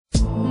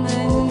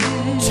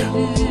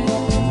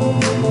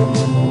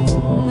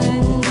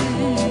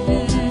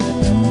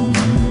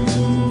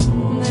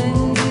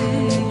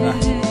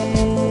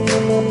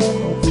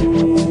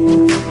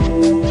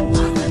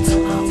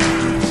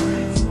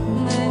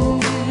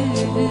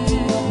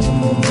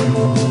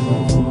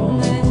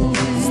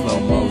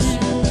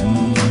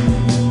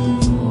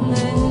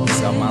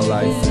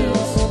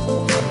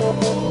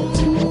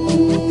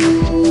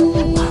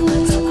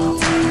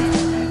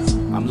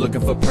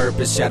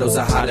purpose. Shadows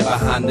are hiding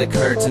behind the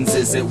curtains.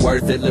 Is it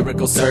worth it?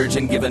 Lyrical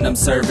surgeon giving them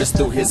service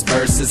through his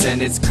verses,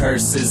 and it's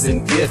curses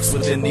and gifts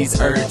within these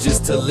urges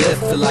to live.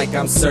 Feel like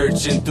I'm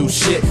searching through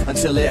shit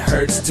until it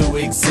hurts to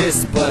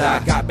exist, but I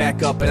got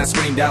back up and I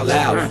screamed out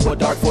loud. What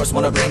dark force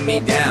wanna bring me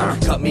down?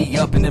 Cut me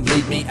up and then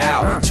bleed me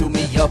out, chew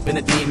me up in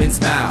a demon's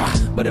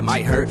mouth. But it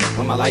might hurt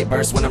when my light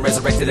bursts, when I'm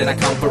resurrected and I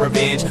come for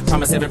revenge.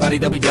 Promise everybody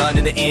they'll be done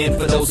in the end.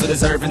 For those who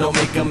deserve it, don't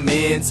make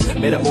amends.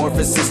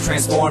 Metamorphosis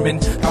transforming,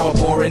 power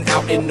pouring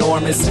out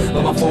enormous.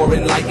 But my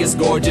foreign light is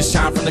gorgeous,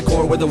 shine from the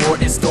core where the war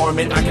is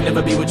storming. I can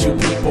never be what you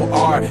people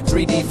are.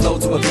 3D flow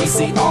to a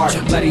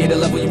VCR, gladiator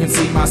level, you can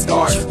see my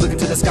scars. Look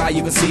into the sky,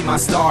 you can see my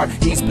star.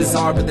 He's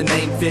bizarre, but the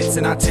name fits,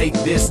 and I take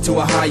this to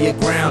a higher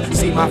ground.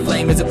 See my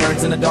flame as it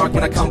burns in the dark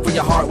when I come for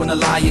your heart. When the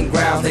lion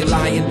growls, they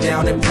lying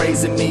down and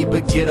praising me,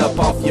 but get up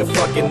off your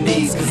fucking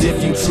knees, cause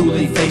if you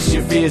truly face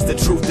your fears, the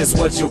truth is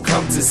what you'll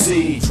come to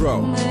see.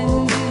 TRO.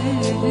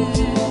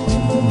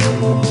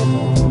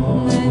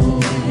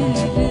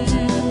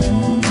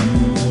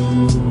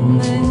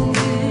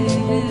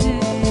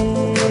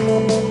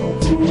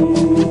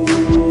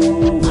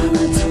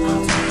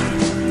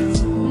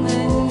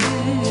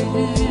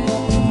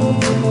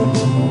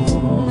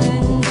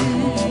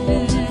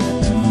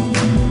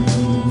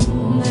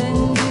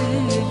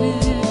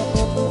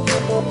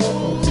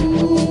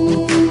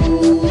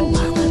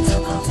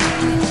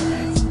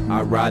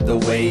 Ride the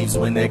waves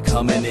when they're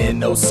coming in,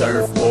 no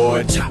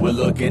surfboard. We're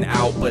looking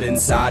out, but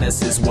inside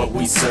us is what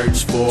we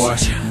search for.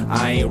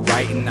 I ain't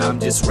writing, I'm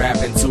just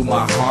rapping to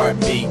my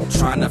heartbeat,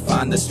 trying to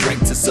find the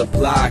strength to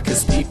supply,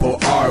 cause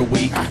people are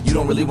weak. You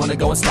don't really wanna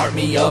go and start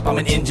me up, I'm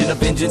an engine of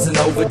vengeance and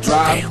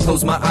overdrive.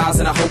 Close my eyes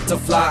and I hope to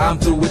fly, I'm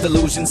through with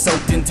illusions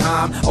soaked in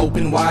time.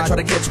 Open wide, try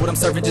to catch what I'm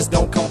serving, just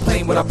don't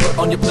complain what I put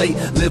on your plate.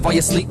 Live while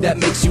you sleep, that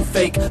makes you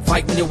fake.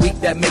 Fight when you're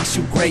weak, that makes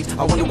you great.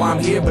 I wonder why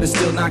I'm here, but it's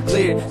still not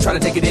clear. Try to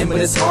take it in, but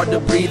it's hard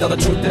to breathe. All the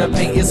truth that I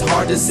paint is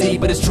hard to see,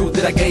 but it's truth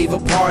that I gave a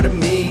part of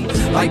me.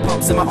 Light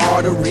pumps in my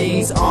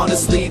arteries,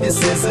 honestly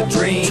this is a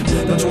dream.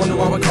 Don't you wonder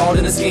why we're called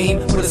in a scheme?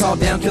 Put us all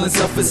down, killing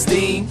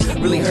self-esteem.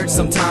 Really hurts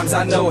sometimes,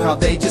 I know how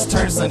they just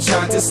turn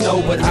sunshine to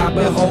snow, but I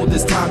behold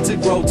this time to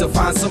grow, to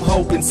find some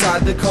hope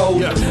inside the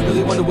cold.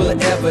 Really wonder will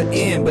it ever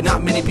end, but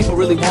not many people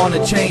really want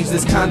to change.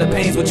 This kind of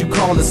pain's what you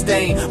call a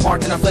stain,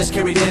 marked in our flesh,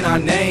 carried in our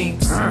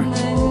names.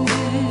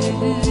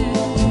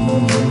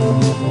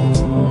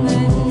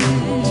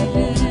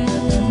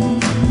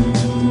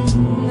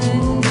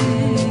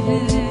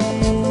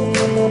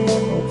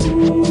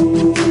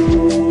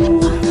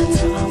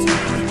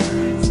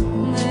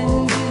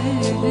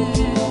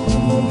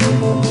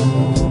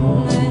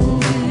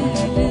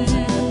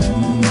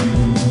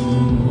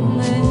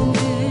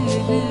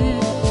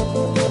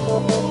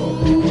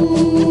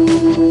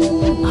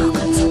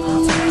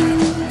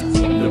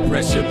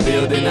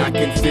 Building, I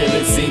can feel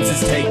it, seems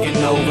it's taking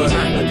over.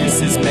 But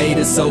this is made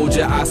a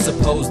soldier, I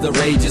suppose the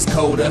rage is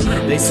colder.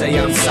 They say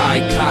I'm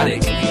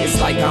psychotic, it's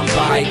like I'm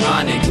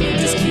bionic.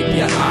 Just keep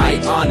your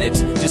eye on it,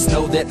 just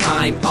know that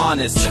I'm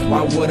honest.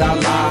 Why would I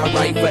lie,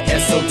 right, for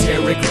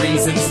esoteric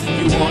reasons?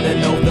 You wanna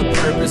know the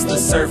purpose, the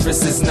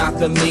surface is not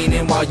the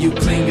meaning. While you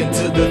clinging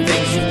to the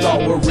things you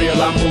thought were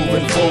real, I'm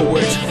moving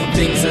forward.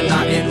 Things are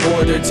not in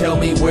order, tell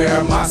me where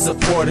are my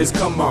supporters,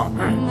 come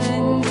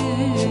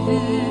on.